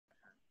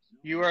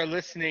You are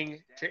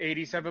listening to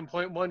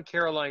 87.1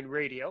 Caroline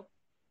Radio,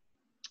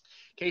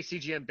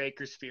 KCGM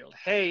Bakersfield.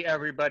 Hey,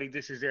 everybody,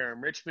 this is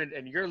Aaron Richmond,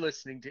 and you're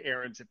listening to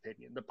Aaron's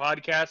Opinion, the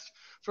podcast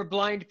for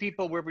blind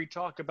people where we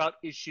talk about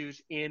issues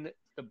in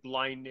the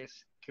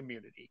blindness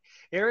community.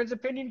 Aaron's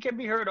Opinion can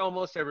be heard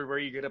almost everywhere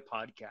you get a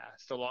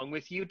podcast, along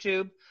with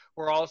YouTube.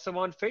 We're also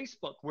on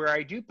Facebook, where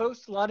I do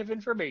post a lot of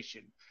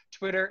information,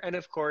 Twitter, and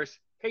of course,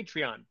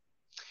 Patreon.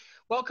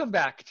 Welcome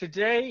back.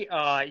 Today,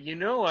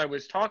 I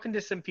was talking to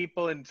some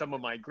people in some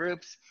of my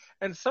groups,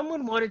 and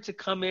someone wanted to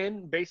come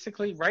in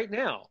basically right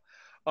now.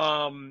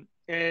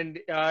 And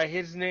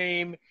his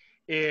name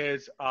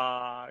is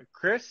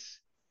Chris,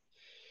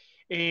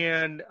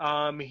 and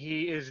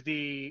he is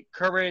the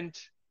current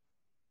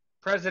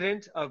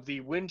president of the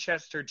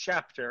Winchester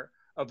chapter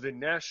of the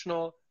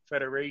National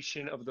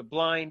Federation of the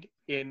Blind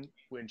in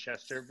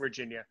Winchester,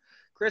 Virginia.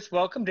 Chris,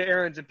 welcome to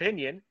Aaron's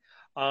Opinion.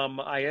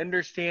 I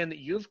understand that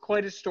you have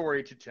quite a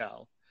story to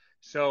tell,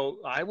 so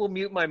I will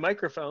mute my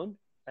microphone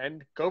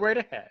and go right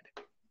ahead.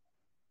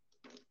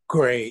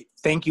 Great.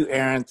 Thank you,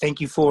 Aaron.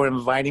 Thank you for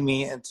inviting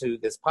me into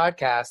this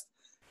podcast.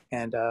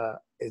 And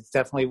it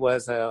definitely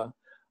was a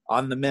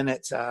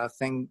on-the-minute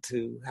thing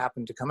to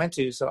happen to come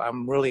into. So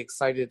I'm really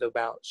excited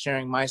about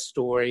sharing my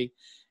story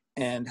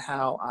and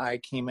how I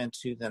came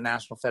into the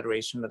National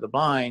Federation of the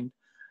Blind.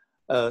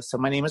 So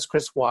my name is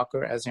Chris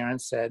Walker, as Aaron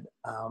said.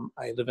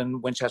 I live in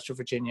Winchester,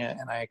 Virginia,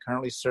 and I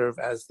currently serve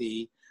as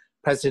the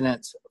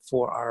president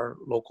for our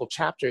local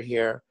chapter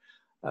here.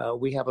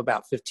 We have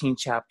about 15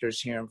 chapters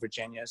here in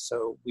Virginia,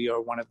 so we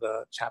are one of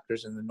the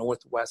chapters in the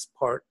northwest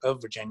part of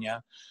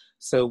Virginia.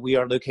 So we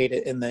are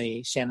located in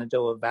the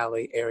Shenandoah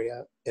Valley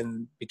area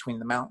in between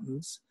the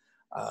mountains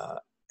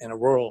in a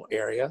rural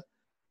area.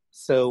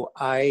 So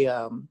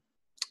I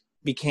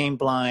became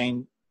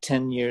blind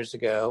 10 years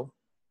ago.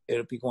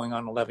 It'll be going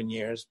on 11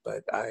 years,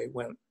 but I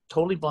went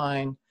totally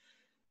blind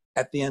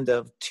at the end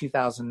of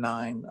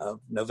 2009 of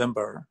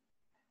November.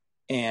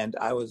 And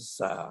I was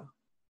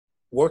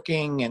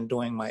working and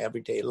doing my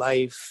everyday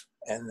life.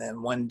 And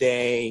then one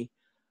day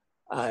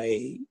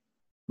I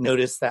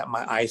noticed that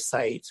my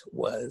eyesight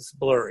was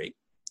blurry.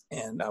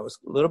 And I was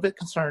a little bit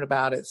concerned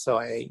about it. So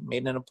I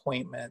made an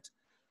appointment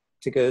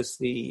to go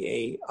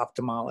see a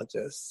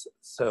ophthalmologist.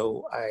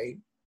 So I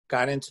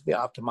got into the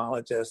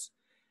ophthalmologist,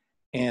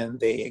 and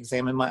they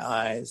examined my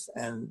eyes,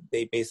 and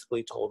they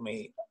basically told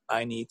me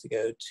I need to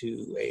go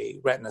to a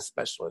retina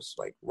specialist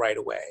like right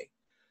away.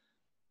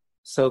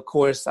 So of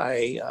course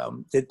I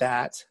did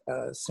that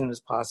as soon as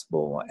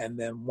possible. And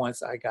then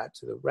once I got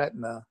to the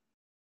retina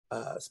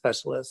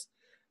specialist,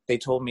 they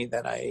told me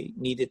that I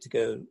needed to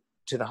go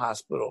to the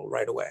hospital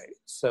right away.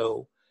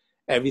 So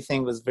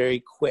everything was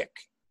very quick.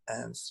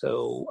 And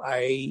so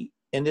I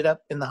ended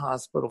up in the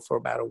hospital for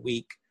about a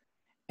week,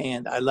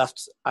 and I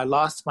lost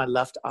my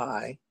left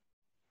eye.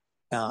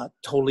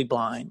 Totally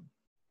blind.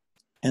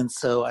 And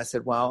so I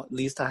said, well, at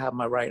least I have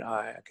my right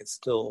eye. I could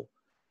still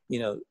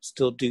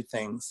do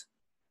things.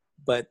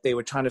 But they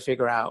were trying to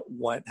figure out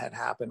what had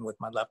happened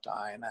with my left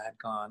eye. And I had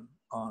gone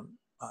on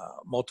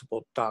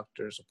multiple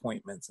doctor's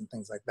appointments and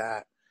things like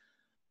that.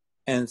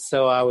 And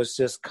so I was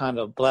just kind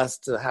of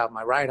blessed to have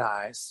my right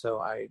eye.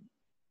 So I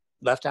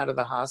left out of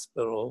the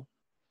hospital.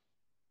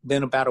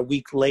 Then about a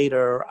week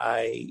later,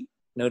 I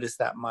noticed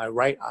that my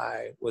right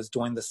eye was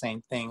doing the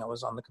same thing. I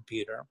was on the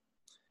computer.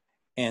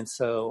 And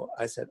so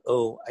I said,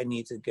 I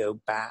need to go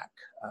back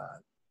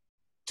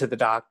to the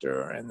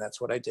doctor. And that's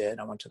what I did.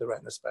 I went to the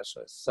retina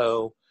specialist.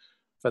 So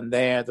from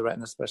there, the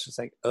retina specialist was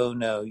like, oh,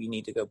 no, you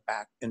need to go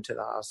back into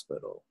the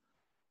hospital.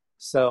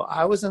 So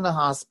I was in the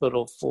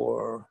hospital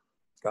for,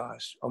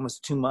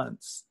 almost 2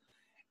 months.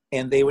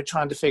 And they were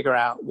trying to figure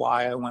out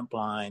why I went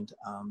blind.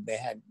 They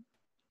had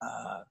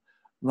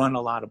run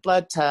a lot of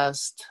blood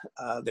tests.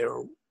 They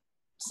were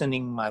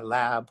sending my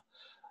lab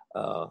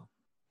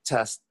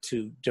test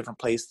to different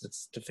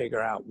places to figure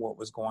out what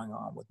was going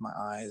on with my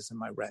eyes and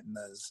my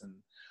retinas and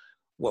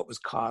what was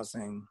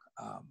causing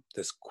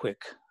this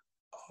quick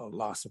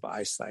loss of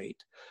eyesight.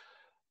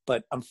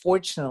 But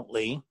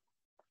unfortunately,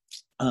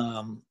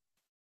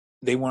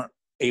 they weren't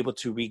able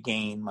to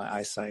regain my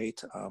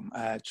eyesight.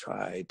 I had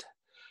tried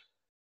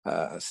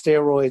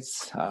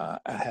steroids. I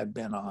had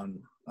been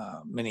on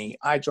many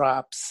eye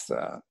drops.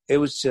 It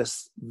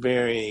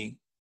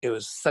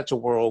was such a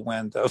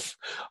whirlwind of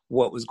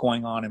what was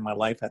going on in my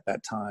life at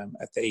that time.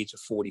 At the age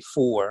of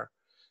 44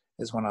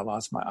 is when I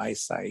lost my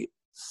eyesight.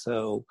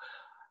 So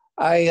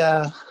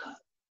I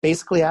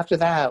basically after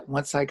that,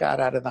 once I got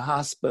out of the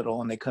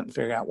hospital and they couldn't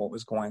figure out what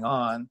was going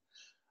on,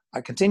 I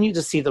continued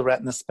to see the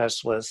retina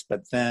specialist,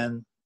 but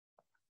then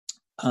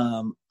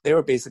they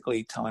were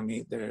basically telling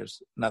me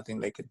there's nothing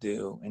they could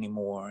do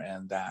anymore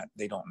and that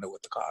they don't know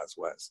what the cause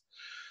was.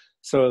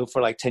 So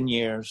for like 10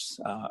 years,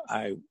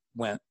 I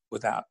went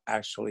without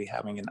actually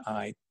having an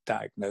eye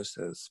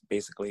diagnosis.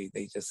 Basically,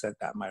 they just said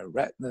that my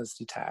retina is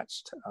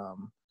detached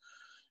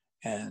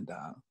and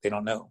they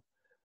don't know.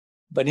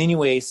 But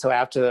anyway, so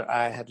after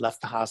I had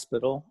left the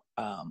hospital,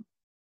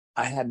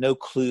 I had no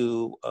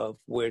clue of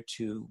where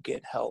to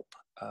get help.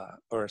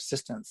 or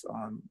assistance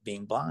on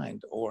being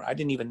blind, or I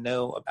didn't even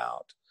know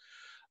about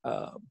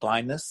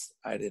blindness.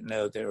 I didn't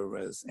know there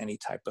was any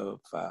type of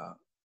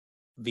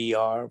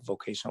VR,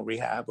 vocational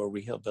rehab, or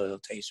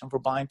rehabilitation for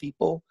blind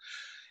people.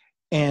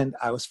 And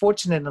I was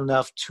fortunate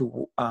enough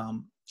to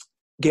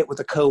get with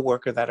a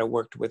coworker that I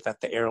worked with at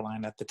the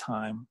airline at the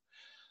time.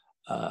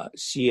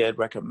 She had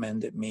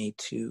recommended me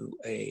to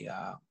a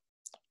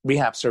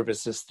rehab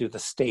services through the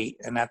state.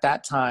 And at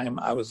that time,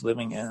 I was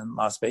living in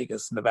Las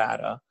Vegas,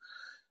 Nevada,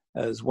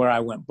 is where I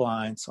went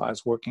blind. So I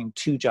was working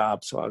 2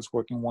 jobs. So I was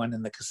working one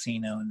in the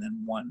casino and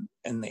then one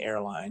in the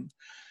airline.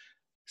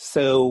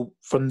 So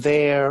from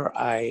there,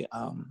 I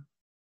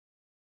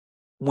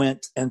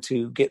went and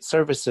to get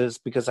services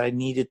because I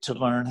needed to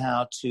learn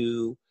how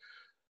to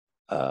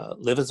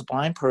live as a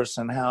blind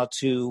person, how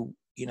to,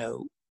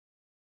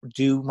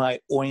 do my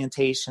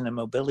orientation and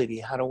mobility.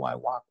 How do I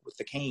walk with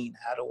the cane?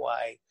 How do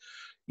I,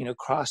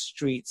 cross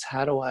streets?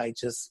 How do I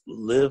just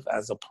live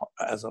as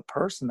a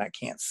person that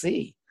can't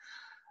see?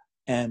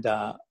 And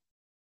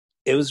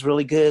it was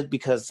really good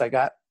because I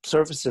got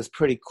services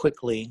pretty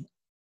quickly,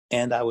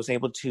 and I was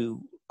able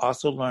to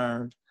also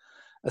learn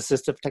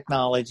assistive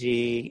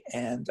technology,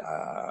 and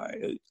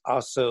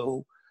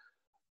also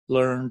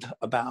learned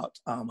about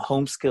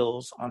home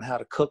skills on how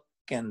to cook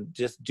and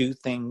just do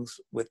things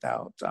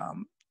without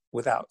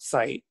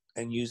sight,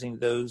 and using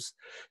those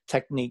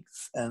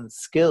techniques and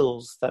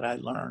skills that I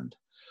learned.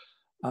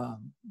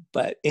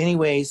 But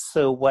anyways,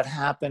 so what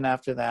happened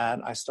after that,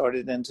 I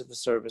started into the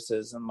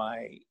services, and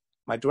my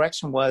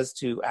direction was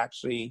to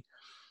actually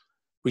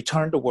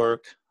return to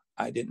work.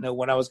 I didn't know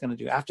what I was going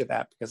to do after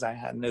that because I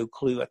had no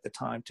clue at the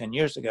time, 10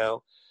 years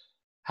ago,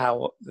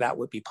 how that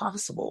would be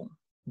possible.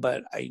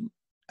 But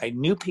I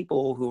knew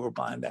people who were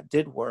blind that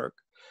did work,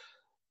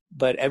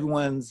 but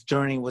everyone's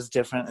journey was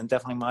different, and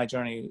definitely my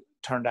journey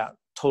turned out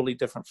totally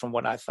different from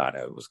what I thought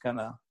I was going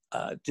to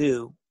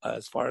do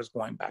as far as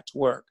going back to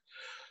work.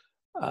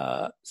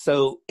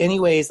 So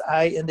anyways,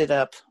 I ended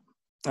up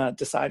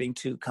deciding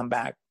to come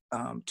back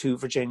to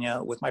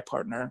Virginia with my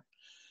partner,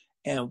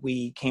 and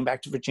we came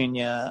back to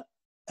Virginia.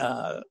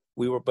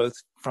 We were both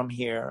from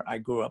here. I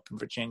grew up in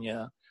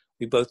Virginia.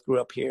 We both grew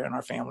up here, and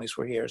our families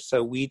were here.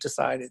 So we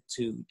decided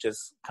to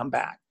just come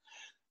back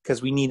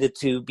because we needed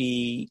to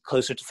be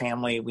closer to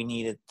family. We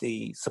needed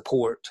the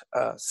support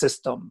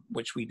system,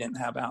 which we didn't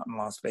have out in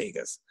Las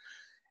Vegas.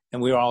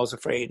 And we were always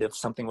afraid if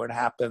something were to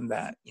happen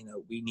that,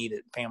 we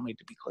needed family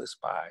to be close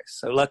by.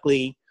 So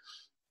luckily,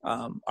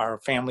 our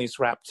families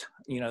wrapped,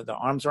 their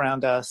arms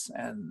around us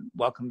and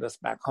welcomed us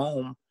back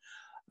home.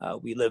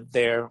 We lived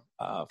there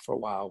for a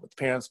while with the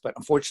parents, but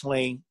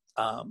unfortunately,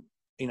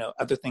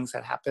 other things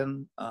had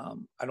happened.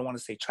 I don't want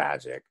to say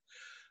tragic,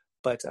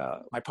 but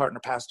my partner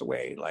passed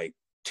away like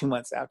 2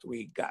 months after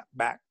we got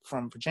back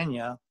from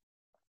Virginia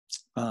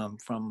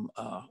from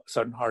a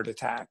sudden heart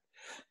attack.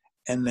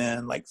 And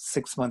then like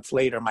 6 months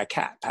later, my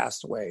cat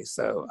passed away.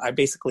 So I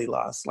basically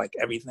lost like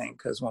everything,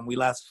 because when we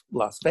left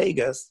Las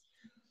Vegas,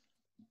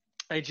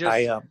 I just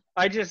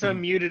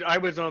unmuted. I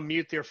was on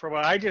mute there for a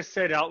while. I just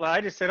said out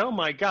loud, oh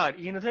my God,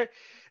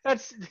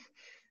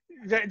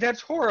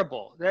 that's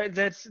horrible.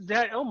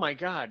 Oh my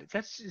God.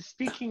 That's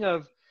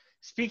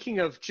speaking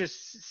of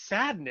just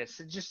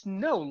sadness, just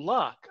no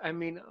luck. I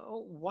mean,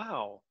 oh,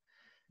 wow.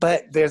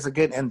 But there's a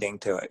good ending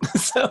to it.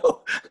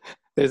 So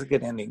there's a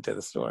good ending to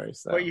the story.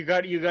 So. But you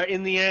got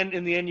in the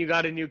end you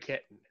got a new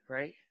kitten,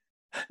 right?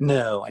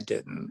 No, I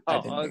didn't.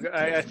 Oh,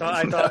 I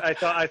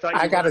thought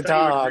I got a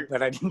dog,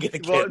 but I didn't get a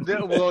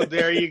kitten. Well,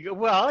 there you go.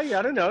 Well, yeah,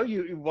 I don't know.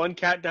 One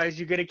cat dies,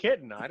 you get a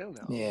kitten. I don't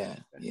know. Yeah.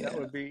 That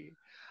would be.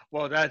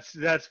 Well,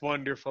 that's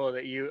wonderful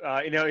that you.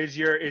 Is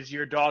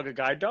your dog a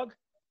guide dog?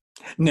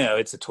 No,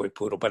 it's a toy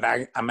poodle. But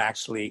I'm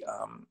actually.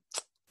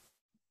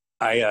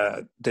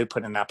 I did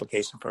put an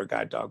application for a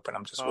guide dog, but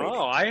I'm just waiting.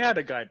 Oh, I had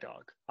a guide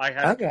dog. A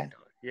guide dog.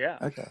 Yeah.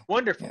 Okay.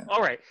 Wonderful. Yeah.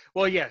 All right.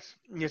 Well, yes.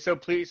 So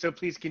please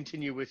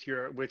continue with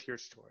your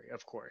story,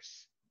 of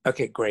course.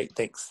 Okay, great.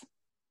 Thanks.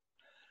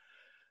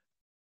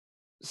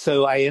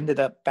 So I ended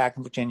up back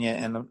in Virginia,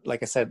 and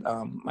like I said,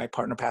 my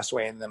partner passed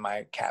away, and then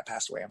my cat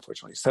passed away,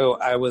 unfortunately. So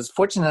I was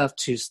fortunate enough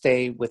to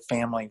stay with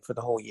family for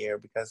the whole year,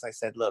 because I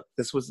said, look,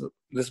 this was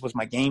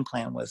my game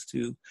plan, was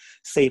to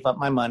save up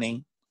my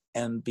money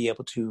and be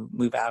able to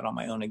move out on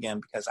my own again,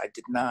 because I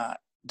did not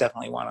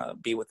definitely want to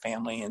be with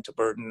family and to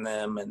burden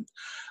them. And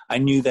I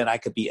knew that I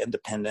could be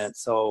independent.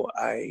 So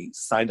I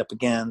signed up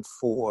again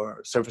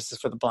for Services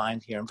for the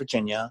Blind here in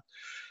Virginia.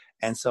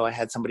 And so I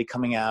had somebody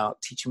coming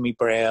out, teaching me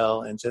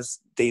Braille and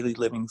just daily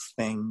living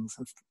things,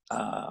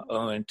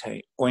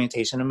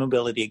 orientation and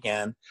mobility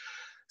again.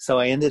 So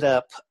I ended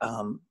up,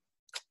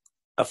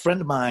 a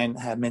friend of mine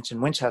had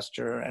mentioned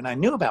Winchester, and I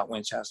knew about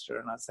Winchester.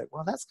 And I was like,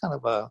 well, that's kind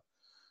of a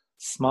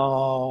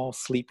small,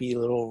 sleepy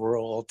little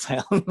rural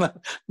town,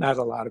 not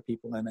a lot of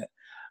people in it.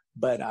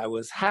 But I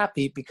was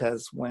happy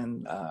because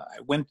when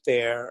I went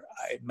there,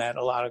 I met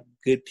a lot of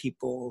good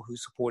people who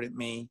supported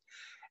me.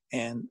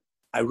 And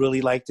I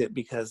really liked it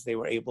because I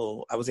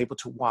was able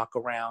to walk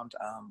around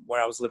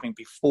where I was living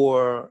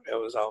before. It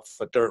was off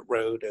a dirt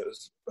road.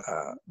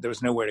 There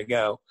was nowhere to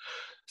go.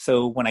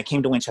 So when I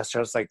came to Winchester,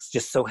 I was like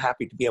just so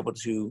happy to be able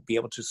to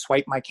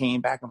swipe my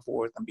cane back and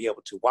forth and be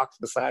able to walk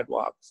the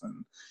sidewalks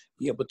and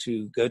be able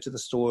to go to the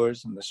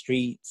stores and the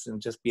streets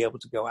and just be able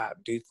to go out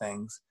and do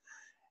things.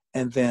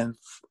 And then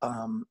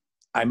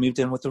I moved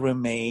in with a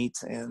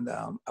roommate, and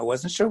I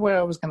wasn't sure where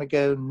I was going to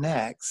go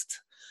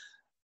next.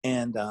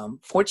 And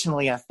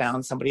fortunately, I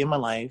found somebody in my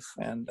life,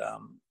 and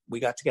we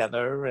got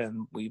together,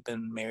 and we've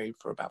been married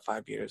for about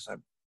 5 years.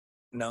 I've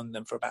known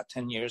them for about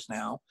 10 years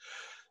now.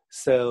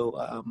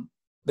 So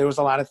there was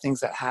a lot of things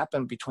that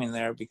happened between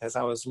there because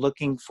I was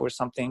looking for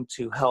something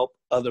to help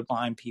other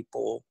blind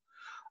people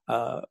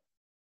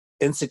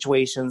in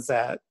situations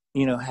that,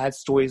 had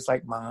stories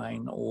like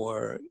mine,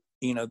 or,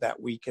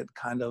 that we could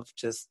kind of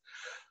just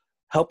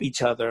help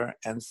each other.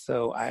 And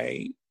so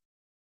I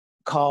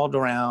called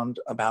around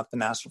about the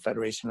National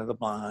Federation of the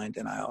Blind,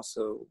 and I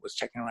also was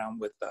checking around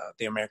with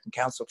the American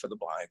Council for the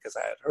Blind because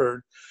I had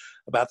heard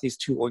about these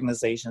two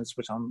organizations,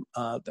 which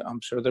I'm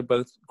sure they're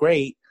both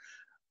great,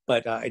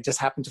 but I just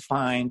happened to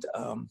find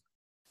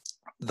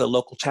the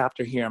local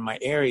chapter here in my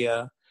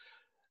area.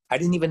 I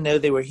didn't even know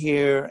they were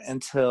here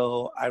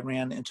until I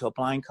ran into a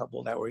blind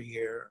couple that were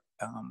here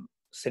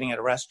sitting at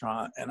a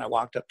restaurant, and I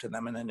walked up to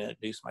them and then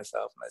introduced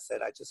myself, and I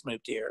said, I just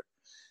moved here.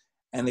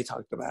 And they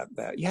talked about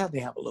that. Yeah, they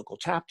have a local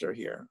chapter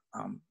here.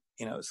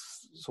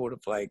 It's sort of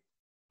like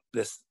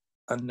this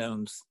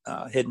unknown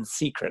hidden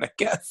secret, I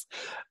guess.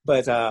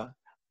 But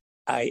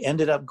I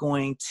ended up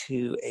going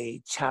to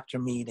a chapter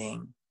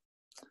meeting,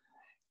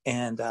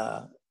 and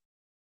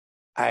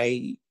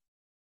I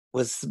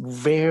was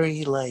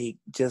very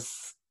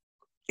just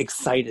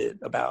excited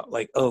about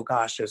oh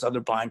gosh, there's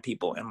other blind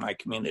people in my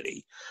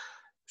community.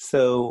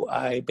 So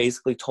I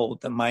basically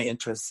told them my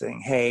interest,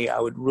 saying, hey, I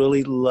would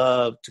really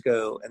love to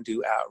go and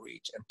do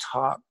outreach and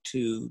talk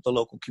to the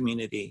local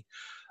community,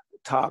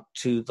 talk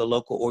to the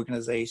local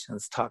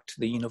organizations, talk to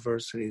the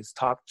universities,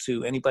 talk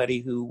to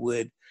anybody who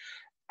would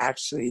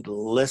actually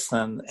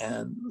listen,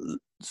 and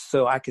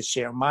so I could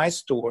share my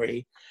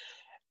story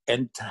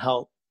and to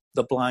help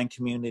the blind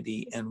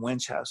community in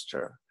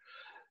Winchester.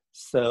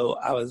 So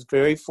I was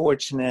very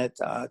fortunate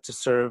to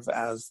serve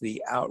as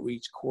the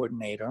outreach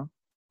coordinator.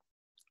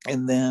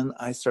 And then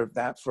I served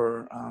that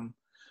for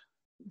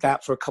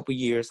a couple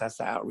years as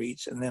the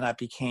outreach. And then I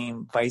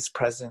became vice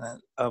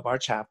president of our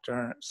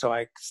chapter. So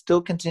I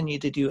still continue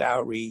to do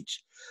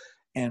outreach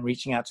and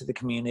reaching out to the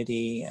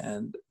community.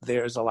 And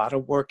there's a lot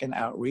of work in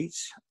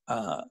outreach.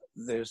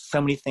 There's so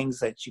many things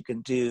that you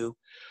can do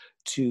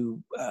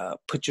to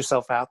put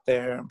yourself out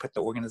there and put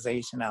the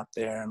organization out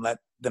there and let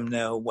them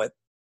know what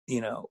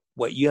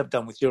you have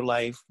done with your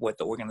life, what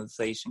the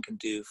organization can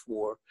do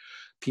for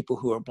people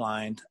who are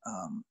blind.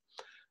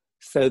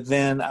 So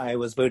then I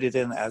was voted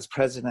in as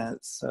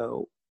president.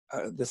 So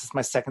this is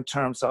my second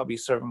term, so I'll be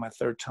serving my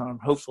third term,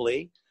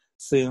 hopefully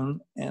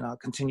soon. And I'll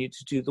continue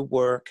to do the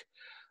work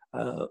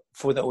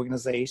for the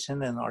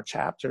organization and our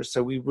chapter.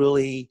 So we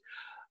really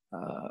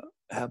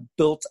have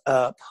built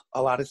up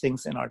a lot of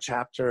things in our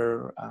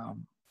chapter.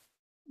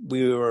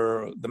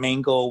 The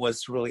main goal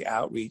was really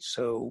outreach.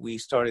 So we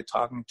started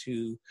talking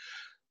to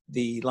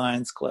the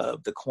Lions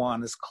Club, the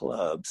Kiwanis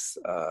clubs,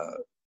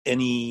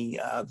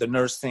 the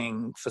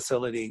nursing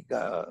facility,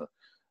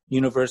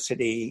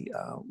 university.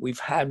 We've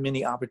had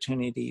many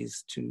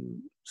opportunities to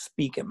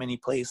speak at many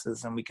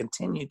places, and we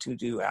continue to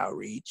do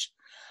outreach.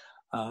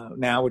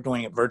 Now we're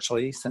doing it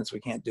virtually since we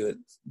can't do it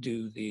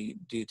due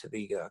to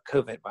the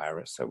COVID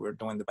virus. So we're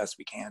doing the best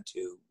we can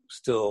to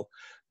still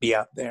be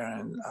out there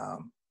and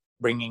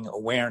bringing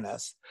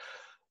awareness.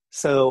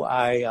 So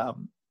I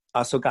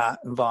also got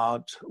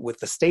involved with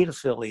the state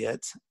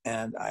affiliate,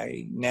 and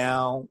I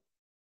now,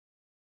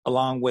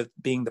 along with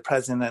being the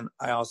president,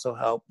 I also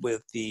help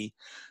with the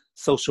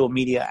social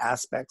media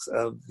aspects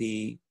of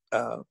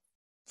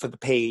for the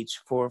page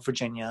for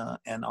Virginia,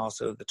 and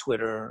also the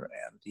Twitter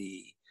and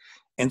the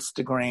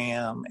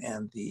Instagram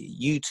and the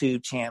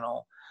YouTube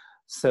channel.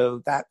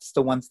 So that's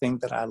the one thing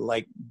that I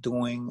like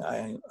doing.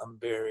 I'm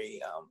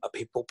very a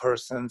people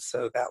person,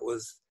 so that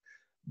was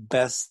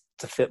best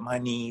to fit my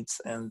needs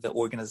and the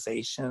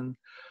organization.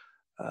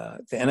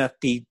 The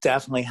NFB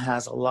definitely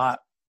has a lot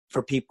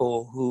for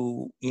people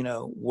who,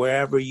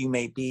 wherever you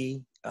may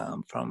be,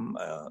 from,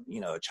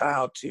 a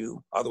child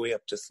to all the way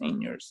up to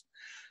seniors.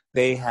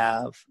 They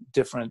have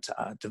different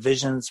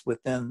divisions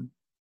within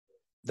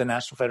the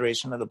National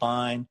Federation of the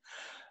Blind.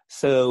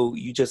 So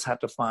you just have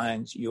to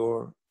find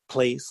your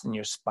place and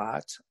your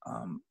spot.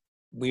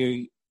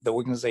 The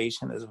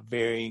organization is a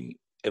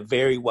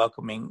very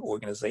welcoming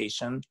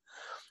organization.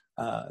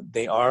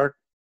 They are,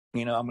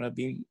 I'm going to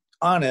be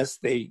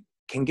honest, they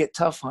can get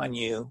tough on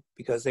you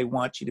because they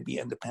want you to be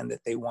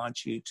independent. They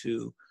want you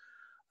to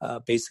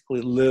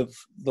basically live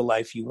the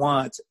life you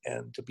want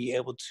and to be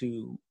able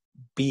to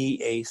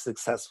be a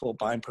successful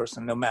blind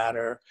person, no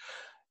matter,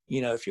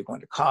 if you're going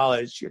to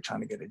college, you're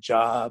trying to get a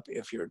job,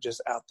 if you're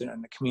just out there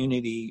in the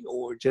community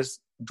or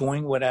just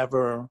doing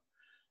whatever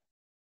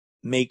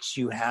makes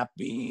you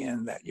happy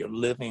and that you're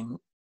living,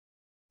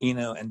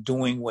 and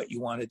doing what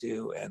you want to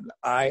do. And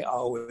I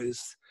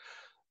always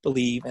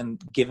believe in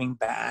giving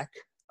back.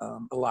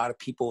 A lot of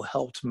people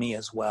helped me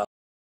as well.